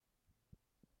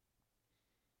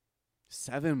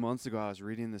7 months ago, I was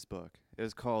reading this book. It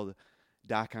was called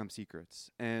 .com Secrets,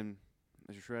 and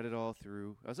I just read it all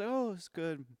through. I was like, "Oh, it's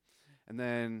good." And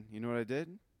then you know what I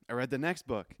did? I read the next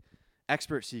book,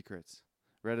 Expert Secrets.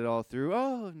 Read it all through.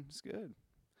 Oh, it's good.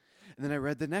 And then I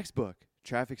read the next book,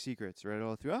 Traffic Secrets. Read it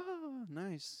all through. Oh,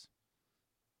 nice.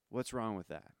 What's wrong with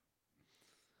that?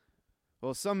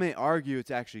 Well, some may argue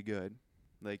it's actually good.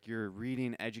 Like you're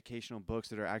reading educational books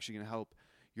that are actually going to help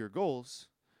your goals.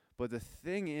 But the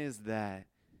thing is that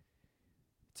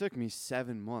it took me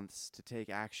 7 months to take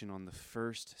action on the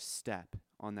first step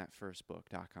on that first book,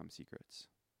 .com Secrets.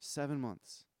 7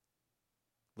 months.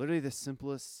 Literally the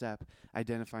simplest step,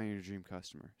 identifying your dream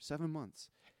customer. 7 months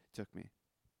it took me.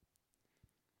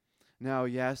 Now,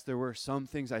 yes, there were some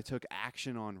things I took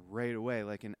action on right away.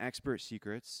 Like in Expert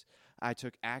Secrets, I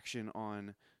took action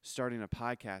on starting a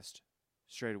podcast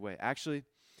straight away. Actually,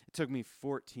 it took me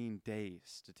 14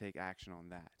 days to take action on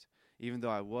that, even though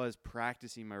I was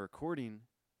practicing my recording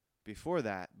before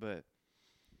that. But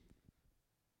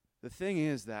the thing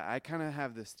is that I kind of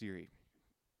have this theory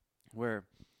where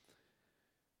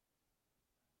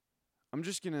I'm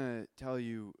just going to tell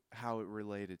you how it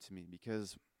related to me,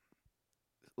 because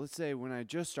let's say when I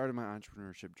just started my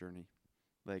entrepreneurship journey,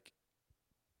 let's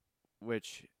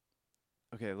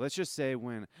just say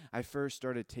when I first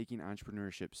started taking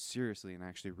entrepreneurship seriously and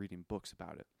actually reading books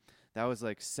about it. That was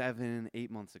like 7-8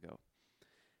 months ago.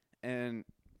 And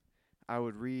I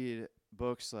would read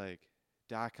books like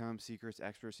 .com Secrets,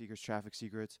 Expert Secrets, Traffic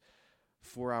Secrets,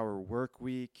 4-Hour Work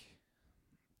Week,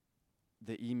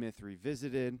 The E-Myth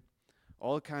Revisited,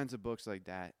 all kinds of books like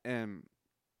that. And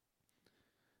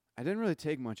I didn't really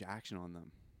take much action on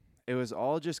them. It was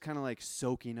all just kind of like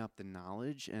soaking up the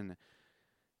knowledge and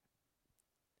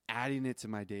adding it to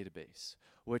my database,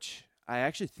 which I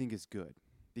actually think is good,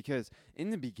 because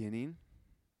in the beginning,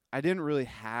 I didn't really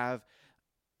have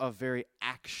a very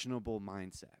actionable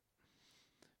mindset,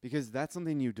 because that's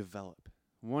something you develop.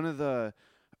 One of the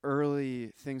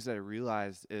early things that I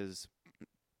realized is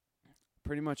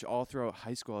pretty much all throughout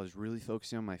high school, I was really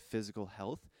focusing on my physical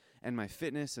health and my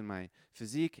fitness and my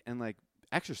physique and like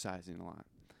exercising a lot.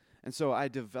 And so I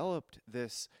developed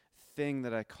this thing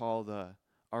that I call the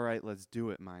all right, let's do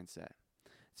it mindset.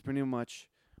 It's pretty much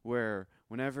where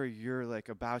whenever you're like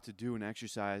about to do an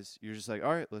exercise, you're just like,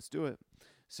 all right, let's do it.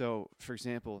 So for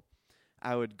example,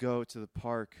 I would go to the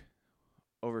park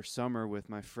over summer with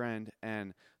my friend,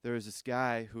 and there was this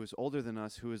guy who was older than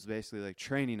us who was basically like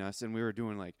training us, and we were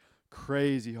doing like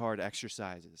crazy hard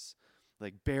exercises,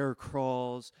 like bear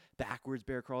crawls, backwards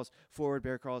bear crawls, forward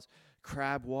bear crawls,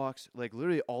 crab walks, like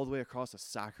literally all the way across a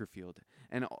soccer field,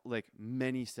 and like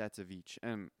many sets of each.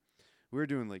 And we were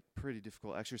doing like pretty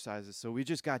difficult exercises. So we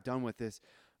just got done with this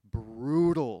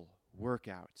brutal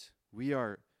workout. We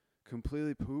are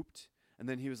completely pooped. And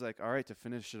then he was like, all right, to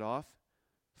finish it off,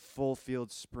 full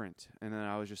field sprint. And then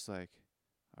I was just like,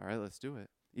 all right, let's do it.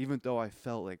 Even though I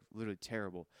felt like literally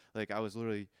terrible. Like I was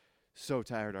literally so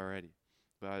tired already.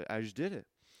 But I just did it.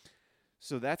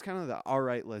 So that's kind of the all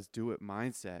right, let's do it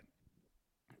mindset.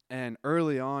 And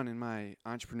early on in my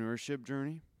entrepreneurship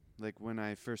journey, like when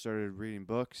I first started reading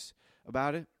books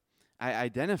about it, I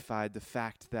identified the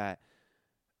fact that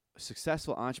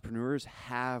successful entrepreneurs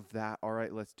have that all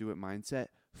right, let's do it mindset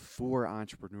for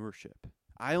entrepreneurship.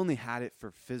 I only had it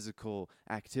for physical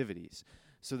activities.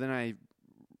 So then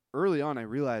early on I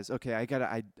realized, okay, I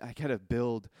gotta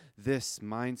build this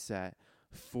mindset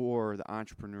for the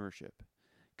entrepreneurship,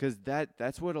 because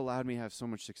that's what allowed me to have so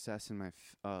much success in my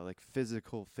like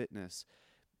physical fitness.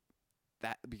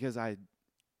 That because I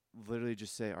literally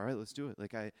just say, all right, let's do it.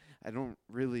 Like I don't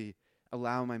really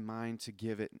allow my mind to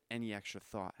give it any extra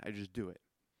thought. I just do it.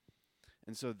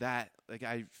 And so that, like,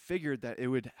 I figured that it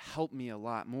would help me a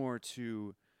lot more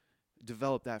to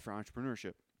develop that for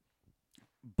entrepreneurship.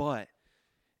 But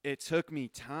it took me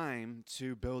time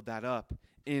to build that up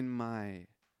in my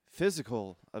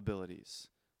physical abilities,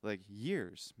 like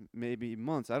years, maybe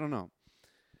months, I don't know.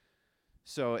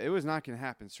 So it was not going to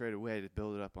happen straight away to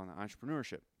build it up on the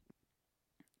entrepreneurship.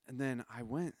 And then I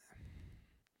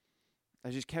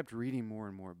just kept reading more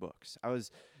and more books. I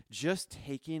was just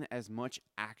taking as much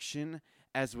action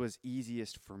as was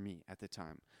easiest for me at the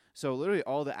time. So literally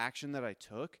all the action that I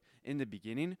took in the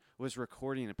beginning was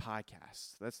recording a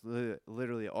podcast. That's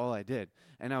literally all I did.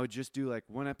 And I would just do like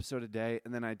one episode a day,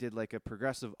 and then I did like a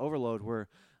progressive overload where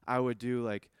I would do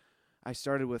like, I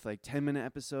started with like 10-minute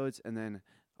episodes, and then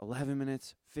 11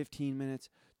 minutes, 15 minutes,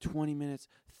 20 minutes,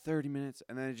 30 minutes,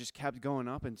 and then it just kept going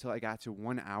up until I got to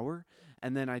 1 hour.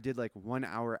 And then I did like 1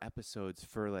 hour episodes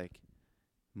for like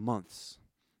months.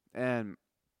 And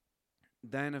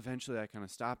then eventually I kind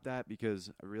of stopped that because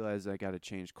I realized I got to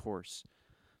change course.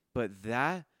 But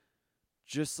that,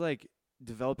 just like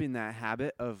developing that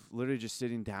habit of literally just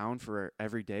sitting down for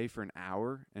every day for an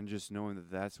hour and just knowing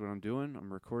that that's what I'm doing,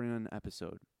 I'm recording an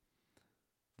episode.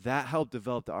 That helped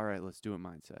develop the all right, let's do it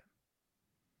mindset.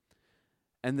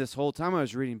 And this whole time I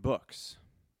was reading books,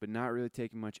 but not really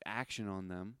taking much action on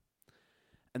them.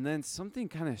 And then something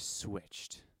kind of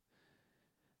switched.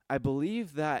 I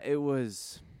believe that it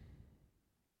was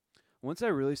once I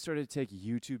really started to take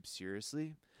YouTube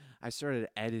seriously, I started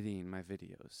editing my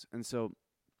videos. And so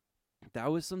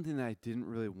that was something that I didn't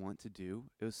really want to do.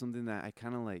 It was something that I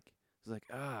kind of like was like,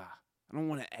 I don't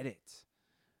want to edit.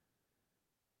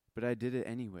 But I did it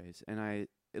anyways. And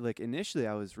initially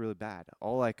I was really bad.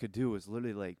 All I could do was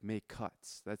literally like make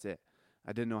cuts. That's it.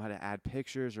 I didn't know how to add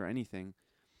pictures or anything.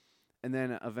 And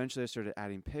then eventually I started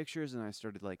adding pictures and I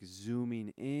started like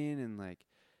zooming in and like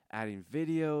adding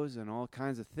videos and all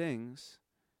kinds of things,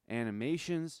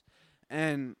 animations.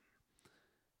 And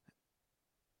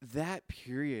that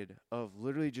period of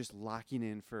literally just locking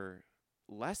in for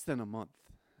less than a month,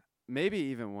 maybe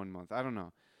even 1 month, I don't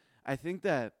know. I think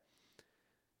that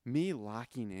me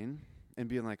locking in and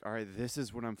being like, all right, this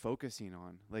is what I'm focusing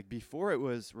on. Like before it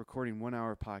was recording 1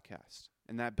 hour podcast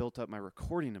and that built up my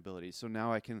recording ability. So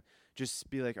now I can just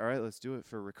be like, all right, let's do it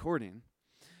for recording.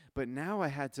 But now I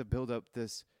had to build up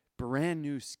this brand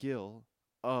new skill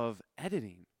of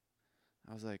editing.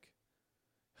 I was like,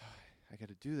 I got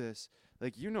to do this.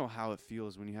 Like, you know how it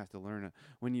feels when you have to learn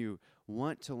when you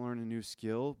want to learn a new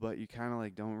skill, but you kind of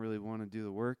like don't really want to do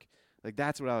the work. Like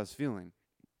that's what I was feeling.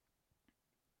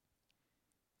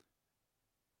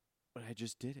 But I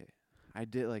just did it. I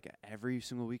did like every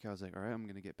single week. I was like, all right, I'm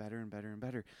going to get better and better and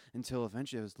better until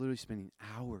eventually I was literally spending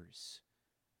hours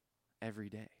every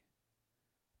day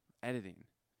editing.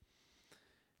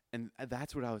 And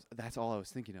that's all I was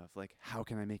thinking of. Like, how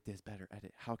can I make this better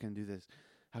edit? How can I do this?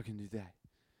 How can I do that?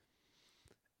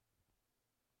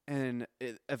 And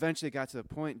it eventually got to the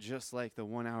point, just like the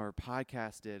 1 hour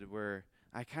podcast did, where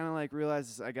I kind of like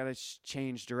realized I got to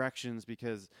change directions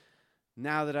because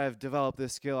now that I've developed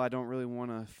this skill, I don't really want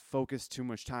to focus too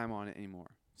much time on it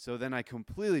anymore. So then I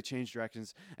completely changed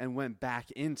directions and went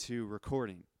back into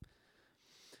recording.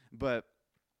 But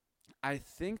I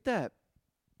think that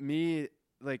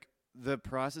the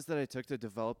process that I took to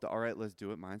develop the all right, let's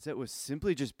do it mindset was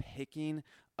simply just picking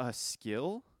a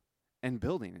skill and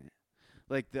building it.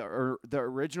 Like the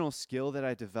original skill that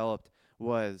I developed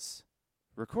was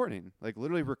recording, like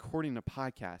literally recording a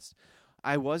podcast.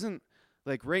 I wasn't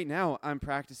like right now I'm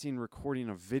practicing recording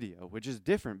a video, which is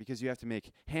different because you have to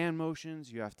make hand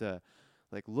motions. You have to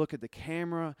like look at the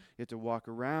camera. You have to walk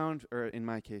around, or in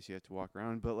my case, you have to walk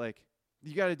around, but like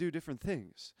you got to do different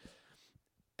things.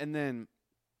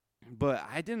 But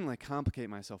I didn't like complicate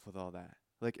myself with all that.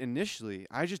 Like initially,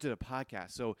 I just did a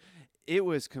podcast. So it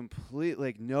was complete,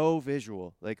 like no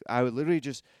visual. Like I could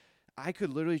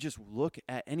literally just look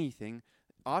at anything.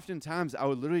 Oftentimes I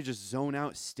would literally just zone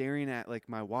out staring at like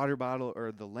my water bottle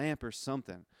or the lamp or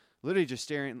something. Literally just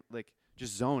staring, like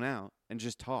just zone out and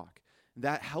just talk.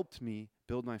 That helped me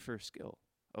build my first skill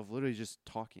of literally just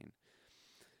talking.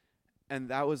 And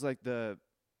that was the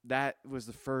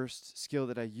first skill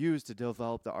that I used to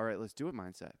develop the all right, let's do it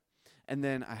mindset. And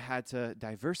then I had to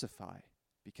diversify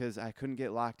because I couldn't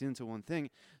get locked into one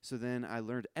thing. So then I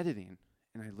learned editing,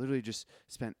 and I literally just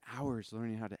spent hours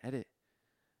learning how to edit.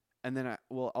 And then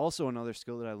also another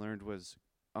skill that I learned was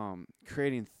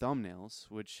creating thumbnails,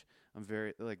 which I'm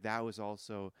very like that was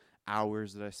also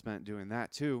hours that I spent doing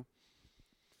that too.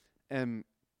 And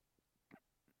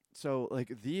so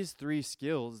like these 3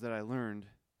 skills that I learned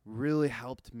really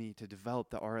helped me to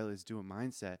develop the all right, let's do it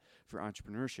mindset for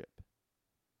entrepreneurship.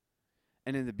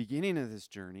 And in the beginning of this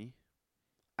journey,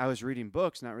 I was reading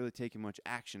books, not really taking much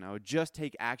action. I would just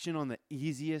take action on the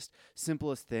easiest,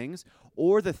 simplest things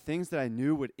or the things that I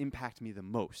knew would impact me the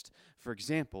most. For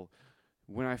example,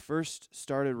 when I first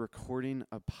started recording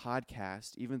a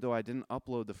podcast, even though I didn't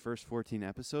upload the first 14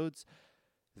 episodes,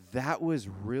 that was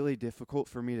really difficult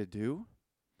for me to do.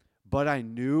 But I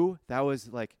knew that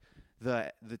was like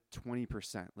the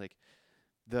 20%, like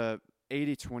the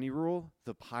 80-20 rule.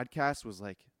 The podcast was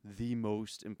like the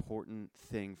most important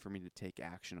thing for me to take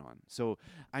action on. So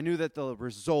I knew that the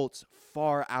results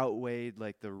far outweighed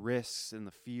like the risks and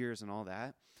the fears and all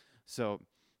that. So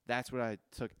that's what I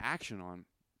took action on.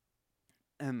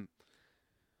 And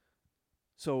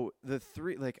so the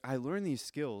 3, like I learned these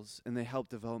skills and they helped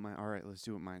develop my all right, let's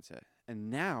do it mindset. And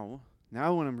now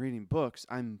when I'm reading books,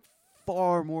 I'm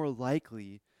far more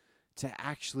likely to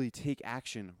actually take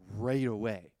action right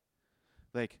away.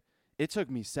 Like it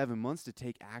took me 7 months to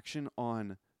take action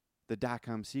on the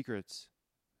 .com secrets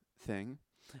thing.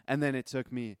 And then it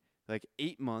took me like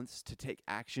 8 months to take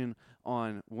action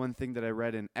on one thing that I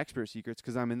read in Expert Secrets,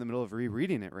 because I'm in the middle of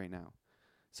rereading it right now.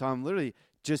 So I'm literally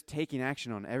just taking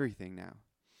action on everything now.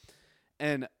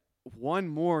 And one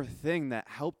more thing that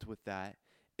helped with that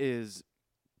is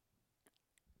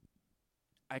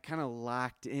I kind of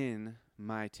locked in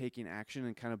my taking action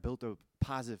and kind of built a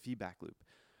positive feedback loop.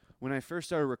 When I first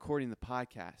started recording the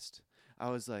podcast, I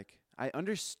was like, I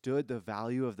understood the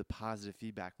value of the positive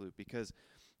feedback loop, because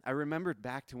I remembered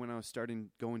back to when I was starting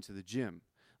going to the gym.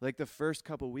 Like the first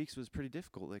couple weeks was pretty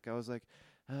difficult. Like I was like,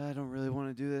 I don't really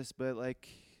want to do this, but like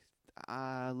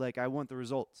I want the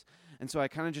results. And so I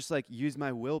kind of just like used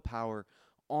my willpower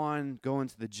on going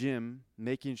to the gym,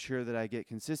 making sure that I get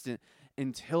consistent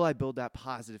until I build that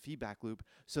positive feedback loop,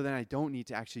 so then I don't need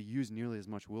to actually use nearly as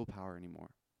much willpower anymore.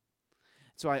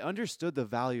 So I understood the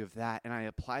value of that, and I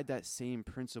applied that same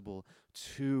principle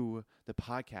to the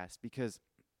podcast, because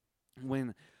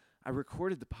when I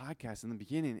recorded the podcast in the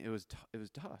beginning, it was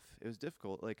tough. It was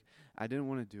difficult. Like I didn't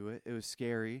want to do it. It was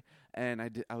scary, and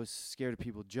I was scared of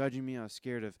people judging me. I was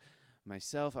scared of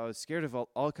myself. I was scared of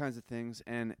all kinds of things,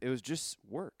 and it was just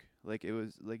work. Like it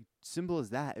was like simple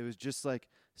as that. It was just like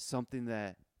something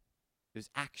that it was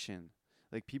action.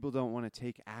 Like people don't want to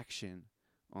take action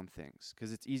on things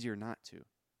because it's easier not to.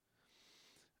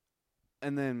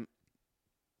 And then,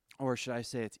 or should I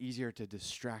say, it's easier to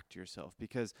distract yourself,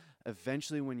 because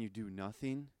eventually when you do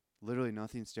nothing, literally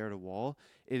nothing, stare at a wall,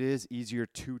 it is easier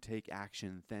to take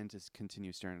action than to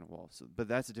continue staring at a wall. So, but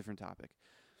that's a different topic.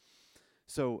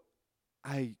 So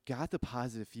I got the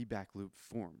positive feedback loop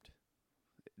formed.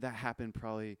 That happened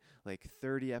probably like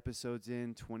 30 episodes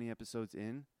in, 20 episodes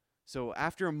in. So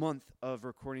after a month of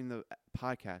recording the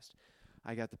podcast,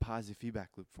 I got the positive feedback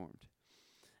loop formed.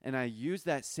 And I used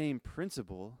that same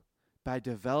principle by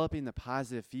developing the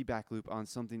positive feedback loop on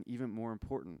something even more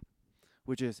important,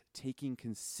 which is taking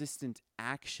consistent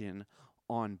action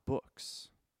on books.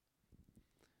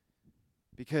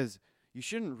 Because you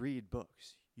shouldn't read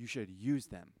books. You should use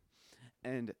them.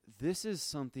 And this is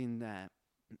something that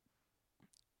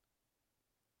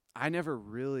I never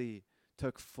really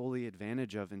took fully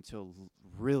advantage of until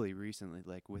really recently,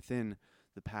 like within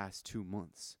the past 2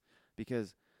 months.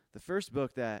 Because the first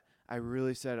book that I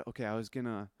really said, okay, I was going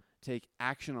to take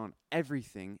action on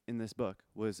everything in this book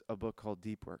was a book called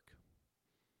Deep Work.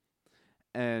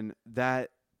 And that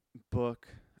book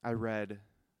I read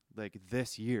like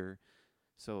this year,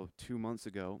 so 2 months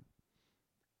ago.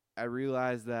 I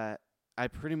realized that I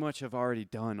pretty much have already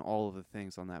done all of the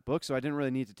things on that book, so I didn't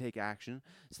really need to take action.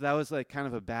 So that was like kind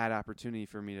of a bad opportunity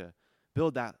for me to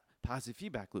build that positive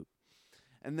feedback loop.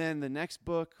 And then the next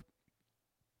book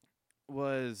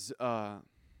was the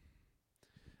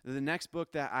next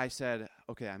book that I said,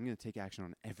 okay, I'm going to take action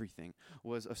on everything,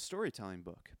 was a storytelling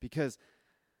book, because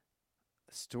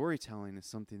storytelling is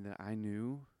something that I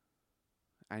knew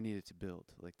I needed to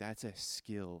build. Like that's a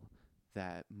skill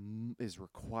that is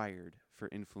required for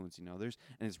influencing others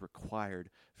and is required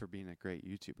for being a great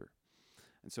YouTuber.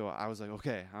 And so I was like,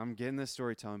 okay, I'm getting this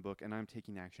storytelling book and I'm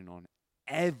taking action on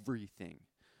everything.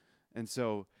 And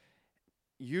so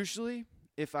usually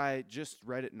if I just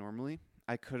read it normally,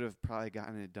 I could have probably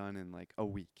gotten it done in like a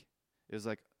week. It was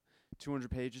like 200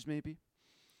 pages maybe.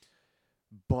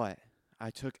 But I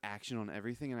took action on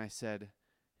everything and I said,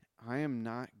 I am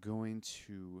not going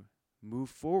to move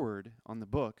forward on the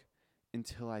book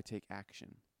until I take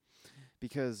action.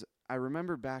 Because I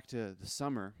remember back to the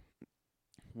summer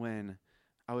when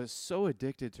I was so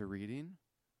addicted to reading,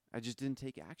 I just didn't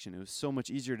take action. It was so much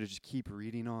easier to just keep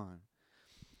reading on.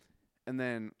 And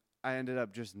then I ended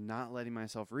up just not letting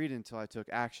myself read until I took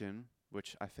action,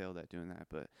 which I failed at doing that,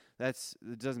 but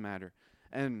it doesn't matter.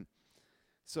 And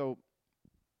so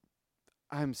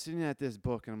I'm sitting at this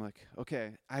book and I'm like,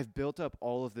 okay, I've built up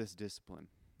all of this discipline.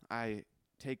 I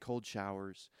take cold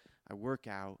showers, I work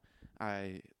out,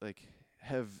 I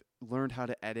have learned how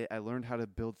to edit, I learned how to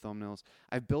build thumbnails.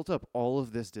 I've built up all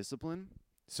of this discipline,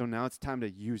 so now it's time to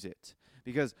use it.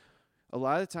 Because a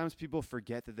lot of times people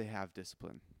forget that they have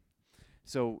discipline.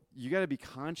 So you got to be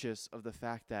conscious of the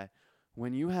fact that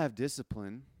when you have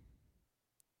discipline,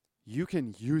 you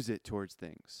can use it towards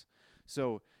things.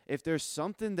 So if there's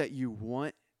something that you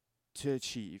want to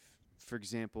achieve, for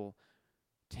example,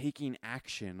 taking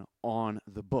action on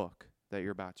the book that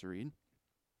you're about to read,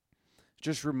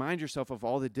 just remind yourself of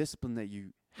all the discipline that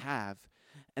you have,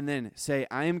 and then say,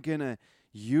 I am going to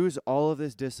use all of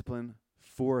this discipline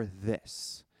for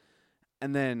this.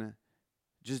 And then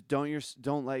just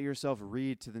don't let yourself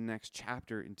read to the next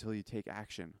chapter until you take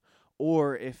action.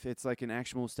 Or if it's like an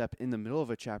actionable step in the middle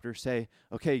of a chapter, say,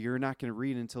 okay, you're not going to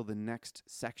read until the next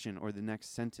section or the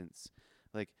next sentence.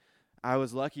 Like, I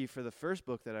was lucky for the first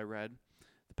book that I read,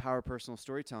 The Power of Personal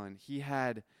Storytelling. He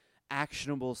had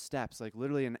actionable steps, like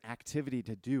literally an activity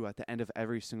to do at the end of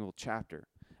every single chapter.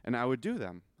 And I would do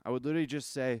them. I would literally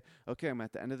just say, okay, I'm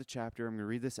at the end of the chapter. I'm going to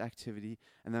read this activity,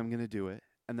 and then I'm going to do it.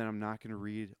 And then I'm not going to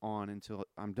read on until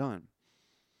I'm done.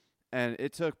 And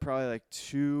it took probably like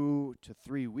 2 to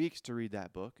 3 weeks to read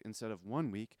that book instead of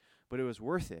 1 week, but it was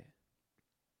worth it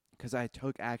because I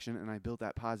took action and I built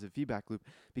that positive feedback loop,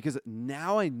 because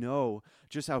now I know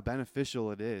just how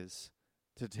beneficial it is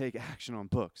to take action on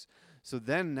books. So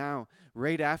then now,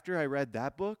 right after I read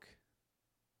that book,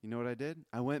 you know what I did?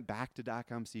 I went back to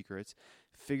 .com Secrets,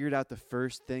 figured out the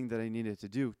first thing that I needed to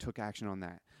do, took action on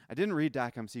that. I didn't read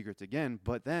 .com Secrets again,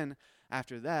 but then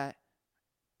after that,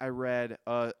 I read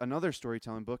another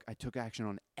storytelling book. I took action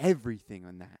on everything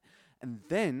on that. And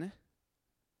then,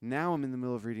 now I'm in the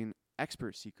middle of reading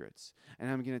Expert Secrets,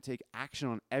 and I'm going to take action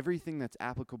on everything that's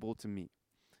applicable to me,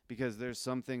 because there's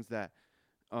some things that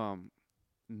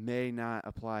may not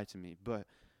apply to me. But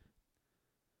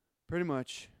pretty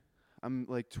much, I'm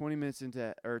like 20 minutes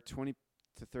into, or 20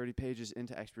 to 30 pages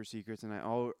into Expert Secrets, and I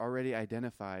already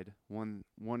identified one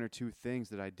or two things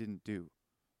that I didn't do.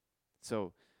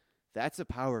 So that's the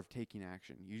power of taking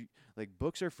action.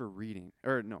 Books are for reading,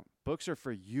 books are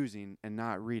for using and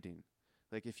not reading.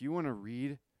 Like, if you want to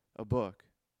read a book,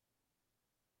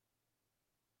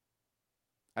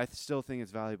 I still think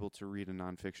it's valuable to read a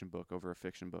nonfiction book over a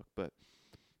fiction book. But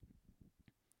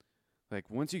like,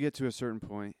 once you get to a certain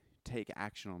point, take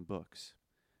action on books.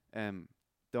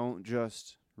 Don't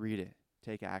just read it.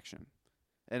 Take action.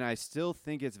 And I still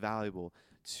think it's valuable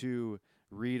to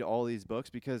read all these books,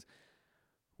 because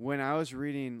when I was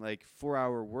reading like 4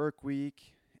 Hour Work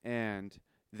Week and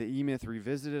the E-Myth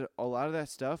Revisited, a lot of that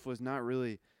stuff was not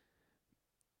really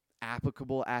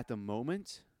applicable at the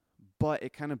moment, but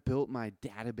it kind of built my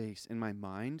database in my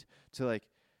mind to like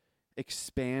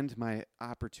expand my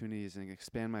opportunities and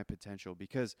expand my potential.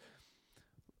 Because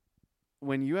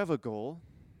when you have a goal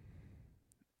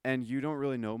and you don't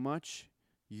really know much,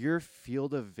 your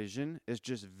field of vision is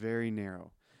just very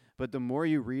narrow. But the more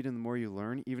you read and the more you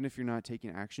learn, even if you're not taking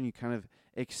action, you kind of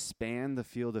expand the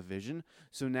field of vision.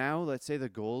 So now, let's say the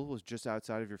goal was just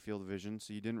outside of your field of vision,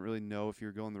 so you didn't really know if you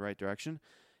were going the right direction.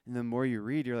 And the more you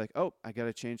read, you're like, oh, I got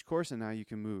to change course, and now you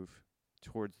can move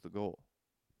towards the goal.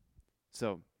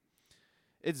 So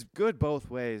it's good both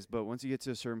ways, but once you get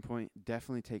to a certain point,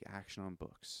 definitely take action on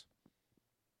books.